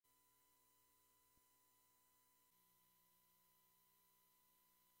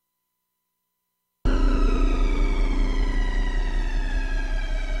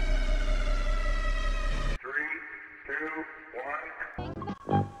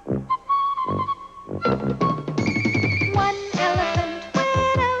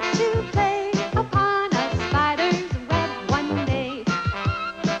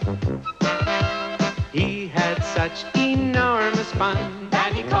fun.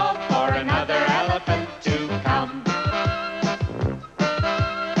 Then he called for another elephant to come.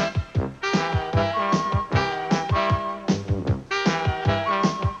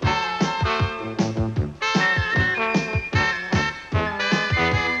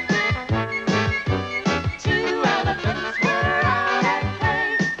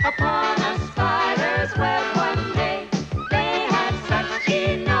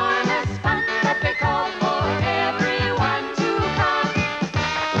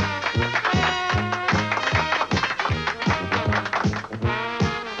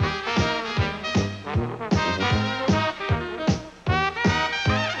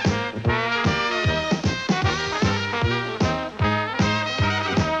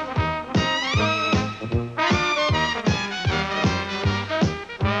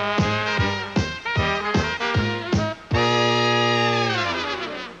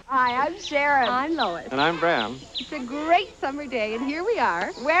 Sharon. I'm Lois. And I'm Bram. It's a great summer day, and here we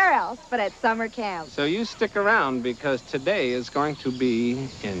are. Where else but at summer camp? So you stick around because today is going to be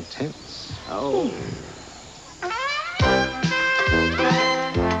intense. Oh.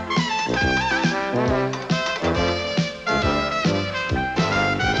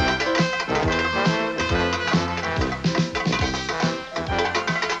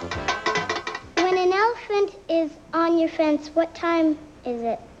 When an elephant is on your fence, what time is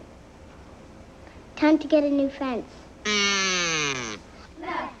it? Time to get a new fence.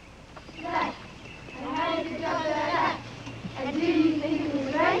 Left, left. I had a good job that I left. And do you think it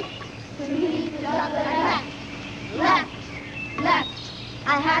was right to leave the job that I left? Left, left.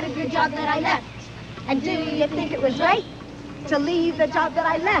 I had a good job that I left. And do you think it was right to leave the job that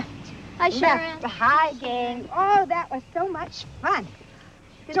I left? Hi, Sharon. Hi, gang. Oh, that was so much fun.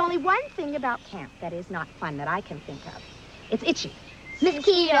 There's only one thing about camp that is not fun that I can think of. It's itchy.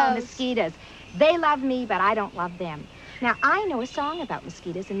 Mosquitoes. They love me, but I don't love them. Now, I know a song about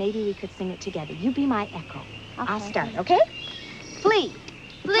mosquitoes, and maybe we could sing it together. You be my echo. Okay. I'll start, okay? Flee.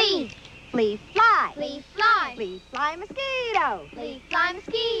 Flee. Flee, fly. Flee, fly. Flee, fly, mosquito. Flee, fly,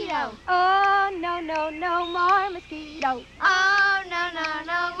 mosquito. Oh, no, no, no more mosquitoes. Oh, no, no,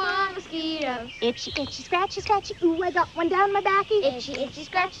 no more mosquitoes. Itchy, itchy, scratchy, scratchy. Ooh, I got one down my backy. Itchy, itchy,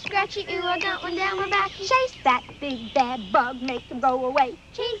 scratchy, scratchy. Ooh, I got one down my back. Chase that big bad bug, make him go away.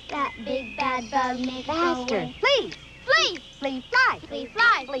 Chase that big bad bug, make it go Faster. away. Flee. Flee. Flee, fly. Flee,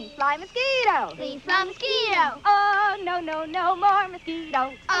 fly. Flee, fly, mosquito. Flee, fly, mosquito. Oh, no, no, no more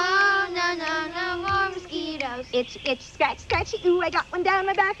mosquitoes. Oh, no, no, no more mosquitoes. Itchy, itchy, scratchy, scratchy. Ooh, I got one down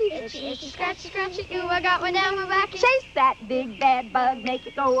my backy. Itchy, itchy, scratchy, scratchy. Ooh, I got one down my back. Chase that big bad bug, make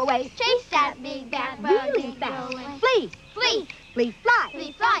it go away. Chase that big bad bug, Really make it go fast. away. Flee. Flee. Flee, fly.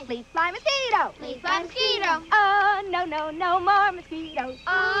 Flee, fly. Flee, fly, mosquito. Flee, fly, mosquito. Oh, no, no, no more mosquitoes.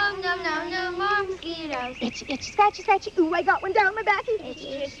 Oh, no, no, no more mosquitoes. Itchy, itchy, scratchy, scratchy. Ooh, I got one down my backy. Itchy,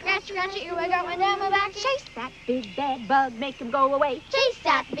 itchy, scratchy, scratchy. Ooh, I got one down my back. Chase that big bad bug, make him go away. Chase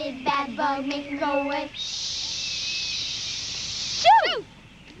that big bad bug, make him go away. Shoot!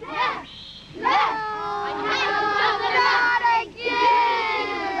 Left, left. I had to again.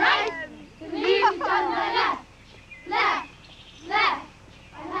 Right. To leave the job I left. Left, left.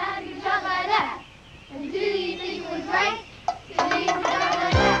 I had a good job I left. And do you think it was right to leave the job I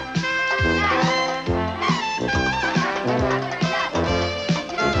left?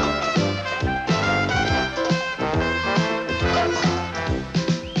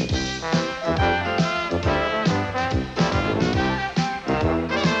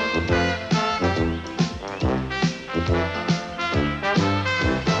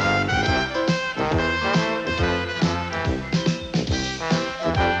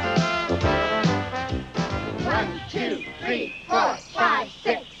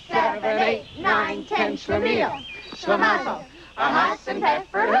 Schlemiel, Schlemazel, a house and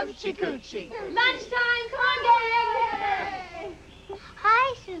pepper hoochie coochie. Lunchtime, come on, gang!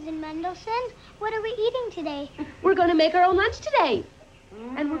 Hi, Susan Mendelson. What are we eating today? We're going to make our own lunch today.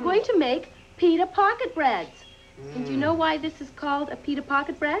 And we're going to make pita pocket breads. And do you know why this is called a pita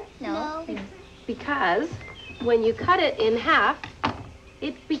pocket bread? No. Because when you cut it in half,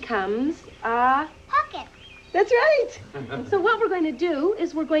 it becomes a... Pocket. That's right. So what we're going to do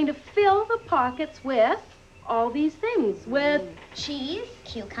is we're going to fill the pockets with all these things. With cheese,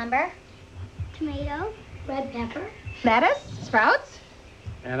 cucumber, tomato, red pepper, lettuce, sprouts.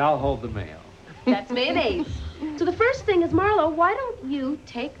 And I'll hold the mayo. That's mayonnaise. So the first thing is, Marlo, why don't you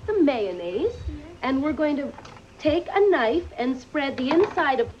take the mayonnaise, and we're going to take a knife and spread the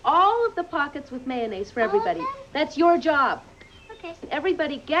inside of all of the pockets with mayonnaise for everybody. All of them? That's your job. Okay.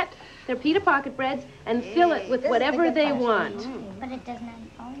 Everybody get their pita pocket breads and fill it with whatever they want. But it doesn't have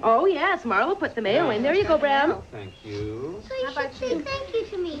foam. Oh, yes, Marlo put the mayo in. There you go, Bram. Thank you. So you should say thank you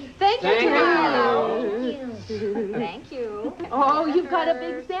to me. Thank you, Thank Marlo. Thank you. Oh, you've got a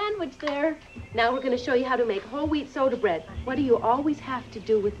big sandwich there. Now we're going to show you how to make whole wheat soda bread. What do you always have to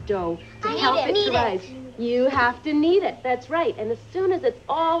do with dough to help it to rise? You have to knead it. That's right. And as soon as it's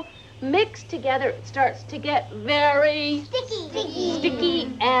all mixed together, it starts to get very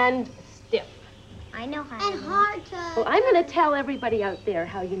sticky and stiff. I know how. And hard to. Well, I'm going to tell everybody out there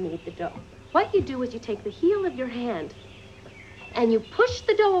how you knead the dough. What you do is you take the heel of your hand and you push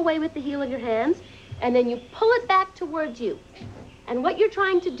the dough away with the heel of your hands, and then you pull it back towards you. And what you're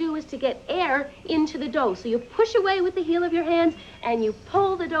trying to do is to get air into the dough. So you push away with the heel of your hands and you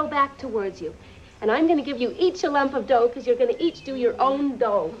pull the dough back towards you. And I'm going to give you each a lump of dough because you're going to each do your own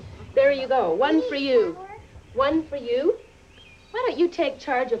dough. There you go. One for you. One for you. Why don't you take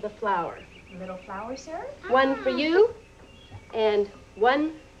charge of the flour? Little flour, sir? One for you and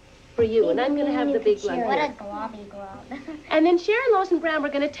one for you. And I'm going to have the big lump What a here. globby glob. And then Sharon, Lois, and Bram are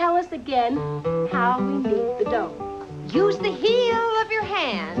going to tell us again how we knead the dough. Use the heel of your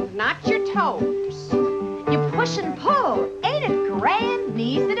hand, not your toes. You push and pull. Ain't it grand?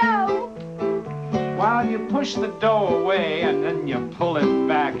 Knead the dough. While you push the dough away, and then you pull it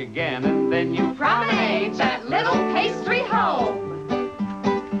back again, and then you Promenade that little pastry home.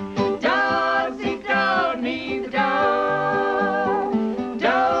 Do-si-do, knead the dough.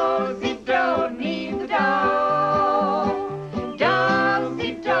 Do-si-do, knead the dough.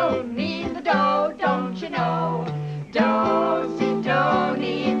 Do-si-do, knead the dough, don't you know? Do-si-do,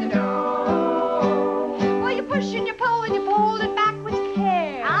 knead the dough. Well, you push and you pull it back with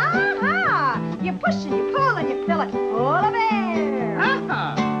care. Aha! You push and you pull and you fill it full of air.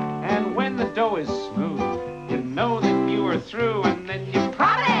 Ah! And when the dough is smooth, you know that you are through, and then you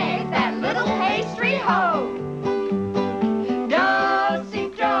Promenade that little pastry hoe.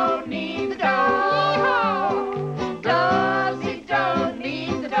 Do-si-do, knead the dough. Do-si-do,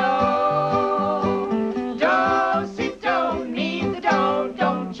 knead the dough. Do-si-do, knead the dough,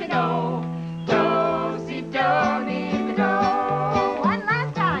 don't you know? Do-si-do, knead the dough. One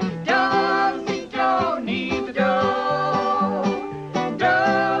last time. Do-si-do, knead the dough.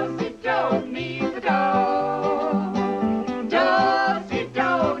 Do-si-do, knead the dough.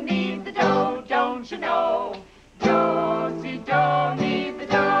 Do-si-do, knead the dough, don't you know? Do-si-do, knead the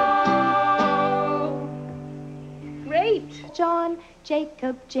dough. Great. John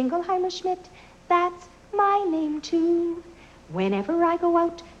Jacob Jingleheimer Schmidt, that's my name too. Whenever I go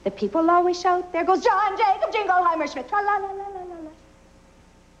out, the people always shout, there goes John Jacob Jingleheimer Schmidt. La la la la la la la.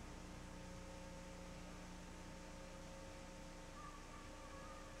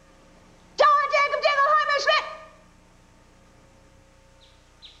 John Jacob Jingleheimer Schmidt!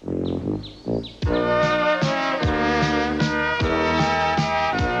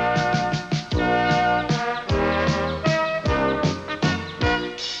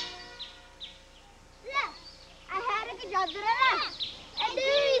 Left. I had a good job to the left. And do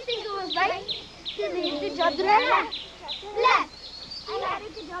you think it was right? To leave the job to the left. Left. I had a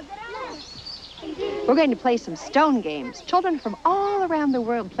good job to the left. We're going to play some stone games. Children from all around the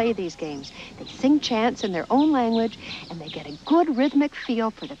world play these games. They sing chants in their own language, and they get a good rhythmic feel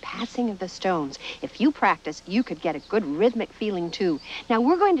for the passing of the stones. If you practice, you could get a good rhythmic feeling, too. Now,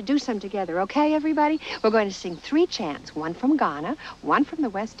 we're going to do some together, okay, everybody? We're going to sing 3 chants, one from Ghana, one from the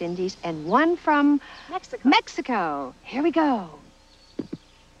West Indies, and one from Mexico. Here we go.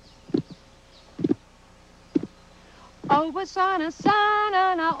 Obasana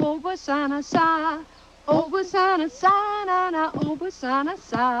sana na obasana sa. Obasana sana na obasana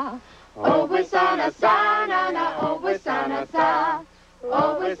sa. Obasana sana na obasana sa.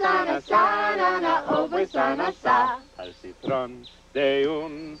 Obasana sana na obasana sa. Al citrón de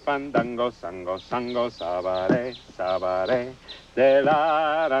un fandango, sango, sango, sabaré, sabaré, de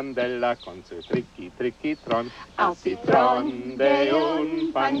la arandela con su triqui, triquitron. Al citrón de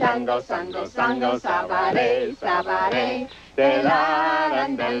un fandango, sango, sango, sabaré, sabaré, de la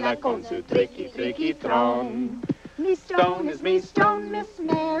arandela con su triqui, triquitron. Me stone is me stone, Miss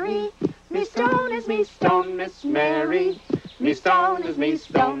Mary. Me stone is me stone, Miss Mary. Me stone is me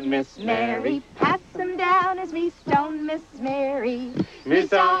stone, Miss Mary. Pass them down as me stone, Miss Mary. Me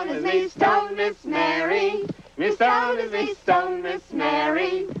stone is me stone, Miss Mary. Me stone is me stone, Miss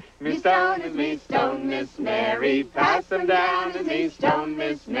Mary. Me stone is me stone, Miss Mary. Pass them down as me stone,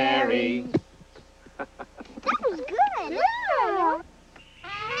 Miss Mary. That was good. Yeah.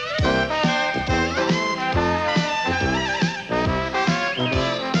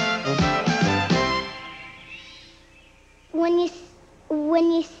 When you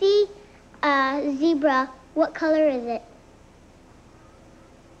zebra, what color is it?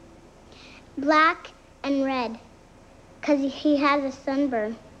 Black and red, because he has a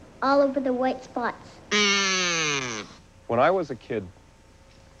sunburn all over the white spots. When I was a kid,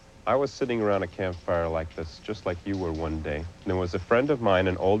 I was sitting around a campfire like this, just like you were one day. And there was a friend of mine,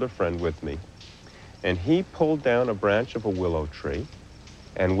 an older friend with me, and he pulled down a branch of a willow tree,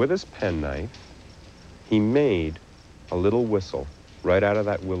 and with his penknife, he made a little whistle right out of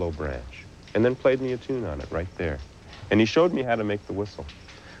that willow branch, and then played me a tune on it right there. And he showed me how to make the whistle.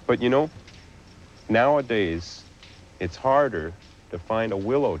 But you know, nowadays, it's harder to find a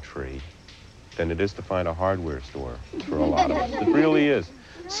willow tree than it is to find a hardware store for a lot of us. It really is.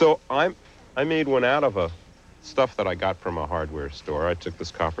 So I made one out of stuff that I got from a hardware store. I took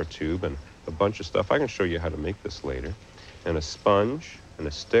this copper tube and a bunch of stuff. I can show you how to make this later. And a sponge and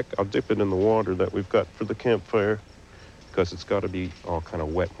a stick. I'll dip it in the water that we've got for the campfire because it's got to be all kind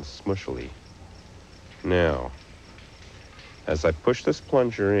of wet and smushily. Now, as I push this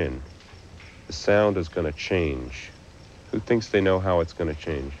plunger in, the sound is going to change. Who thinks they know how it's going to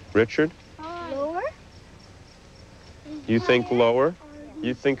change? Richard? Lower? You think lower?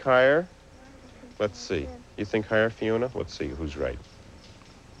 You think higher? Let's see. You think higher, Fiona? Let's see who's right.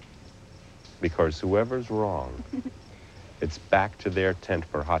 Because whoever's wrong, it's back to their tent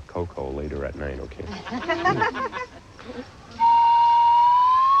for hot cocoa later at night, okay?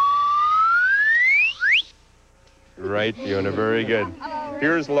 Right, Fiona, very good.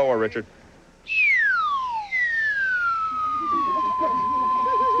 Here's lower, Richard.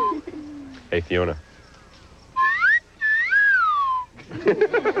 Hey, Fiona.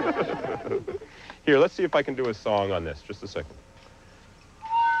 Here, let's see if I can do a song on this. Just a second.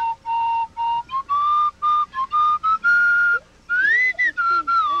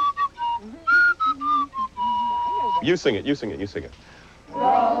 You sing it, you sing it, you sing it.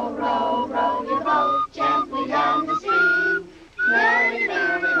 Row, row, row your boat gently down the stream. Merrily,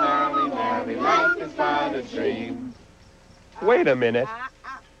 merrily, merrily, merrily, life is but a dream. Wait a minute.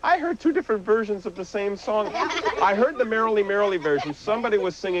 I heard two different versions of the same song. I heard the Merrily, Merrily version. Somebody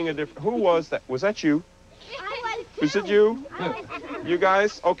was singing a different... Who was that? Was that you? I was Was it you? You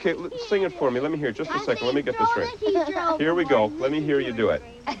guys? Okay, sing it for me. Let me hear. Just a second. Let me get this straight. Here we go. Let me hear you do it.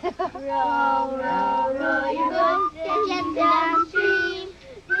 Row, row, row your boat gently downstream.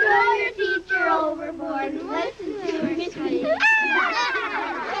 Throw your teacher overboard and listen to her scream.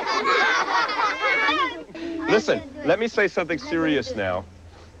 Listen, let me say something serious now.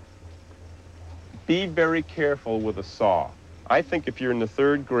 Be very careful with a saw. I think if you're in the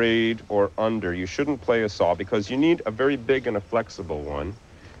 3rd grade or under, you shouldn't play a saw because you need a very big and a flexible one,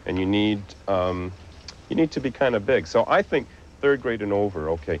 and you need to be kind of big. So I think 3rd grade and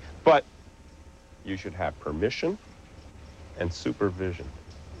over, okay. But you should have permission and supervision.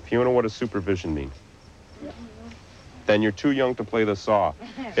 If you know what does supervision mean, then you're too young to play the saw.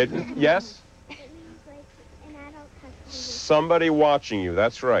 Yes? Somebody watching you,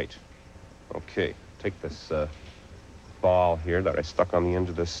 that's right. Okay, take this ball here that I stuck on the end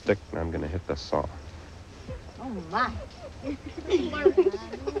of this stick, and I'm going to hit the saw. Oh, my.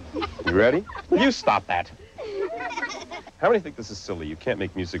 You ready? You stop that. How many think this is silly? You can't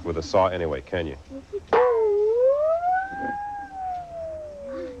make music with a saw anyway, can you?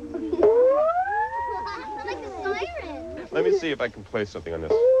 Like a siren. Let me see if I can play something on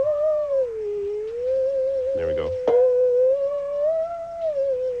this. There we go.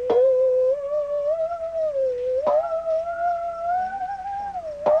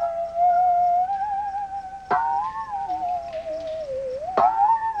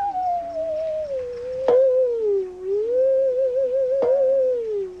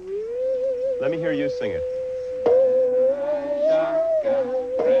 Let me hear you sing it.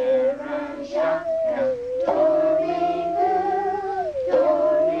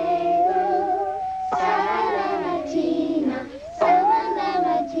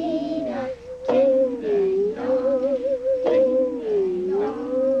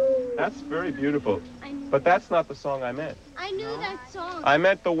 That's very beautiful. But that's not the song I meant. I knew that song. I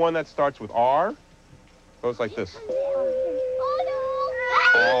meant the one that starts with R. Goes like this. Oh,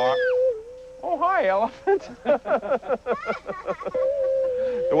 no. R. Oh, hi, elephant. The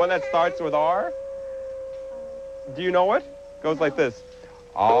one that starts with R? Do you know it? Goes like this.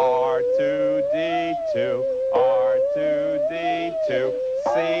 R2D2, R2D2,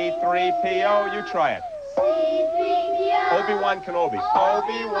 C3PO. You try it. C3PO. Obi-Wan Kenobi.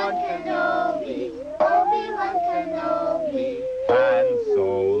 Obi-Wan Kenobi. Obi-Wan Kenobi. Han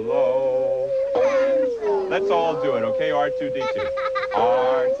Solo. Han Solo. Let's all do it, okay? R2D2.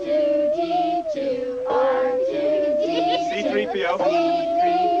 R2D2. R2D2. C3PO. C3PO.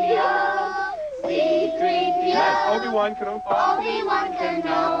 C3PO. Obi-Wan Kenobi. Obi-Wan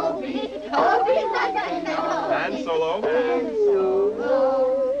Kenobi. Obi-Wan Kenobi. Han Solo. Han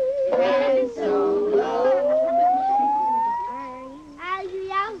Solo. Han Solo.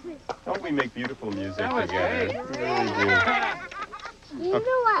 Don't we make beautiful music That was together? great. We really do. You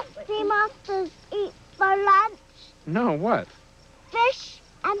know what Remasters eat for lunch? No, what? Fish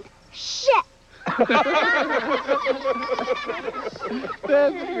and shit.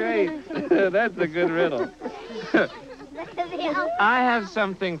 That's great. That's a good riddle. I have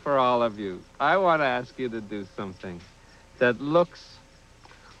something for all of you. I want to ask you to do something that looks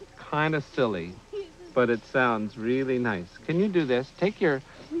kind of silly, but it sounds really nice. Can you do this? Take your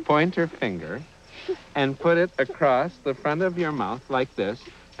pointer finger and put it across the front of your mouth like this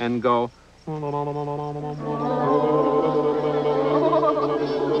and go.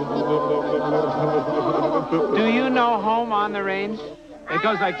 Do you know Home on the Range? It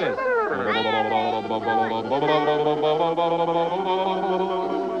goes like this.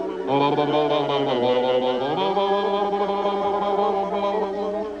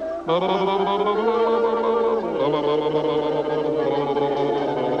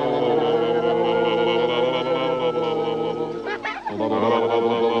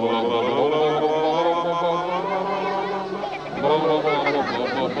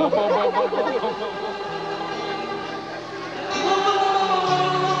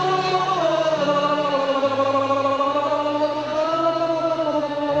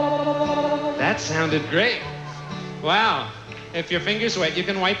 That sounded great. Wow. If your finger's wet, you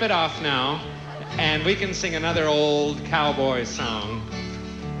can wipe it off now. And we can sing another old cowboy song.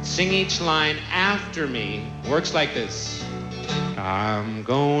 Sing each line after me. Works like this. I'm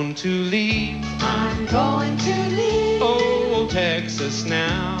going to leave. I'm going to leave. Old Texas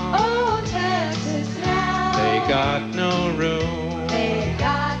now. Oh, Texas now. They got no room They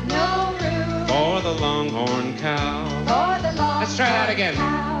got no room for the longhorn cow. for the long. Let's try that again.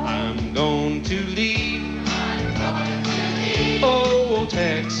 cow. I'm going to leave. I'm going to leave. Old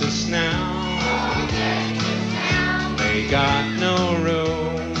Texas now. Oh, Texas now. They got no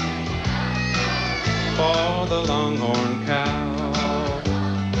room for the longhorn cow.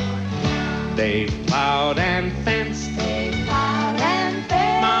 They've plowed and fenced They plowed and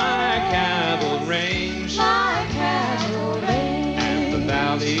fenced my cattle range, my cattle range. and the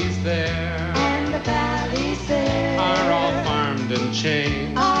valleys there And the valleys there are all farmed and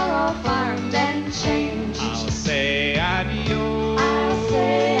changed. are all farmed and changed. I'll say adios I'll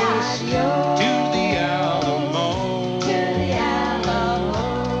say adios to the Alamo to the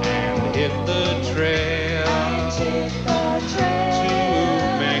Alamo and hit the trail and hit the to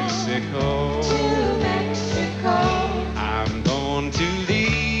trail Mexico. to Mexico. I'm going to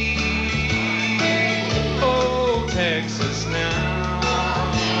leave old Texas now.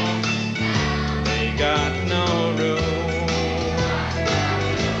 They got no room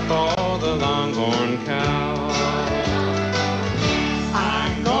for the longhorn cow.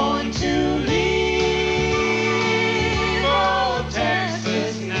 I'm going to leave old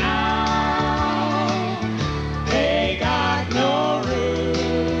Texas now. They got no room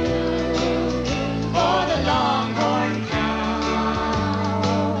for the longhorn cow.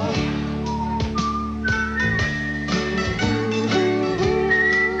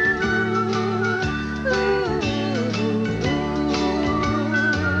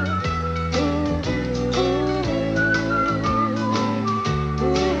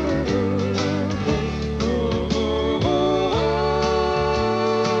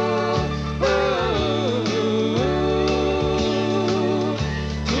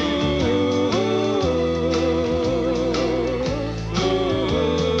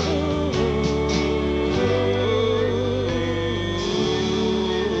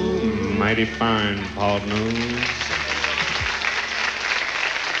 Mighty fine, partners.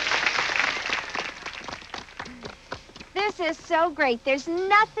 This is so great. There's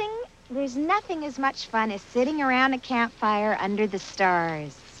nothing as much fun as sitting around a campfire under the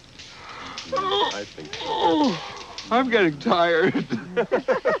stars. I think so. Oh, I'm getting tired. Me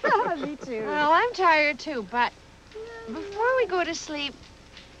too. Well, I'm tired too, but before we go to sleep,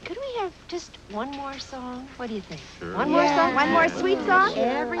 could we have just one more song? What do you think? Sure. One more song? One more sweet song?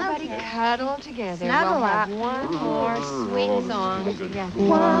 Everybody cuddle together. Snuggle We'll have up. one more sweet song. Yeah.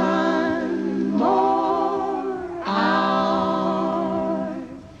 One more hour.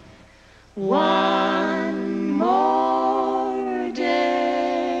 One more day.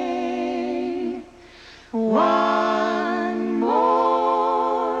 One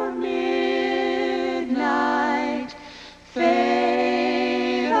more midnight.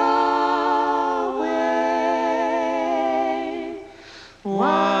 Fade away.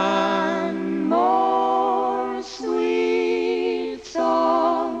 One more sweet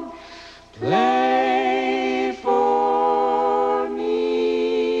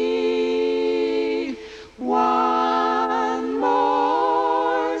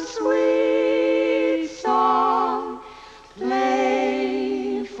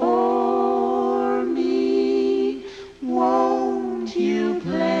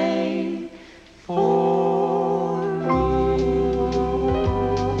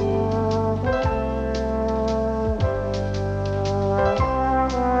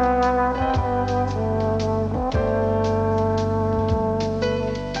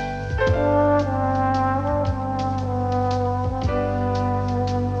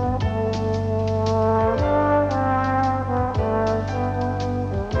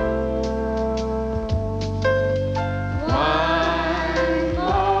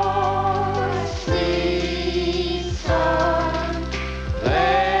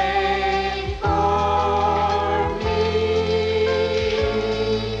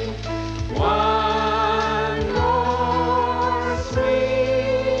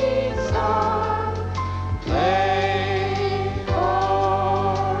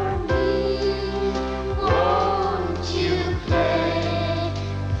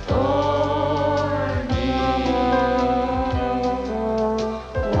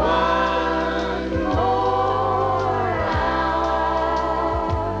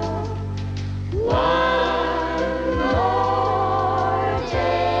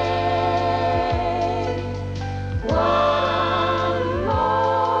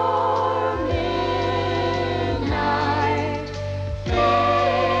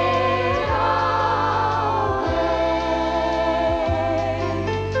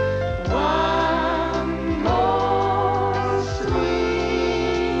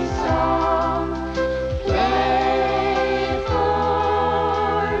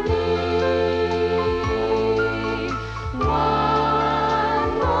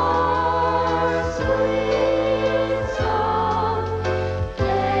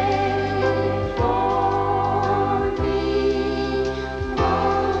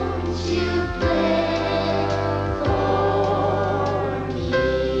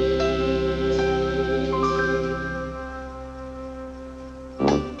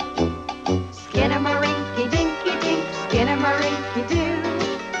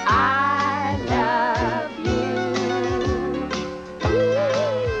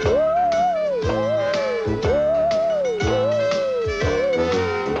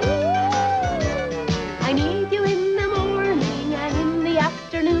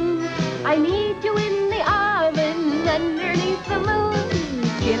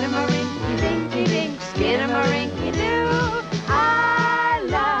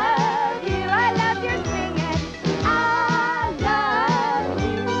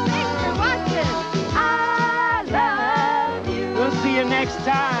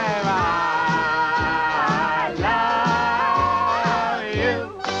time. I love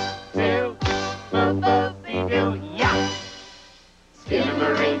you. Do, boop, boopy doo, yeah.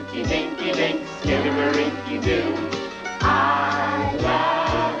 Skidamarinky dinky dink, skidamarinky doo. I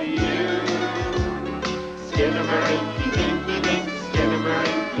love you. Skidamarinky dinky dink,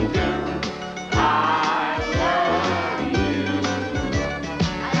 skidamarinky doo. I love you.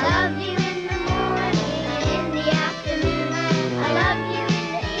 I love you in the morning and in the afternoon. I love you in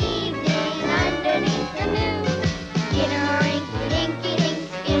the evening underneath the moon. Skidamarinky dinky dink,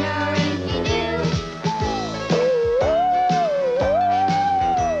 skidamarinky doo.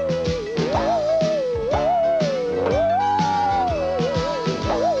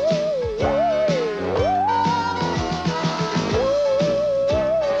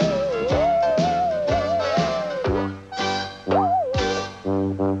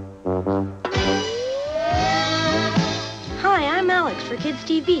 Hi, I'm Alex for Kids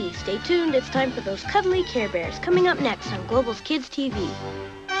TV. Stay tuned, it's time for those cuddly Care Bears coming up next on Global's Kids TV.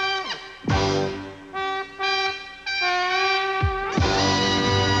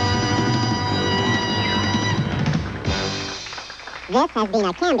 This has been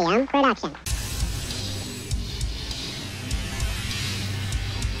a Cambium production.